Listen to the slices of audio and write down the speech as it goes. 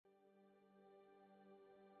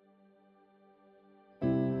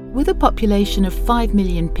With a population of 5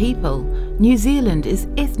 million people, New Zealand is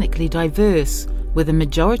ethnically diverse, with a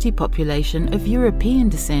majority population of European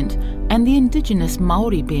descent and the indigenous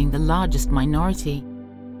Māori being the largest minority.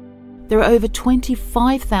 There are over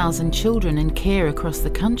 25,000 children in care across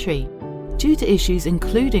the country, due to issues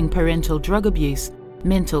including parental drug abuse,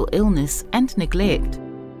 mental illness and neglect.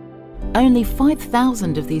 Only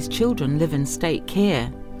 5,000 of these children live in state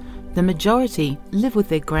care. The majority live with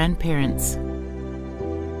their grandparents.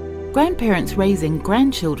 Grandparents Raising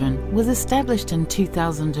Grandchildren was established in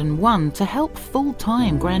 2001 to help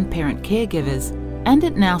full-time grandparent caregivers, and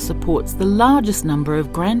it now supports the largest number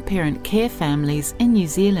of grandparent care families in New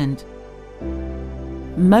Zealand.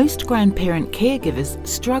 Most grandparent caregivers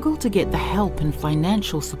struggle to get the help and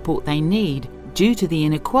financial support they need due to the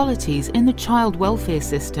inequalities in the child welfare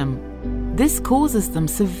system. This causes them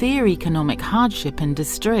severe economic hardship and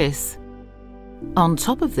distress. On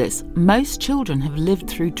top of this, most children have lived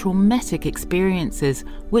through traumatic experiences,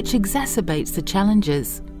 which exacerbates the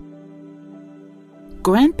challenges.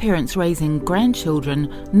 Grandparents Raising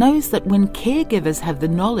Grandchildren knows that when caregivers have the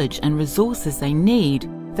knowledge and resources they need,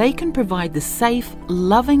 they can provide the safe,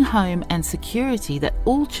 loving home and security that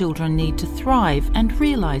all children need to thrive and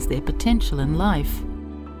realise their potential in life.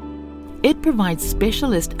 It provides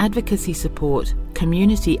specialist advocacy support,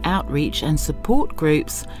 community outreach and support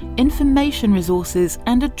groups, information resources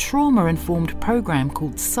and a trauma-informed program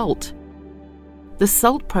called SALT. The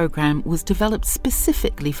SALT program was developed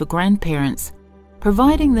specifically for grandparents,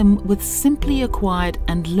 providing them with simply acquired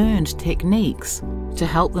and learned techniques to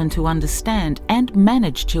help them to understand and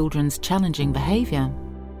manage children's challenging behaviour.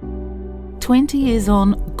 20 years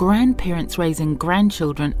on, Grandparents Raising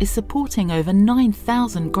Grandchildren is supporting over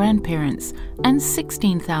 9,000 grandparents and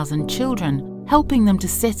 16,000 children, helping them to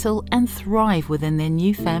settle and thrive within their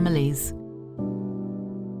new families.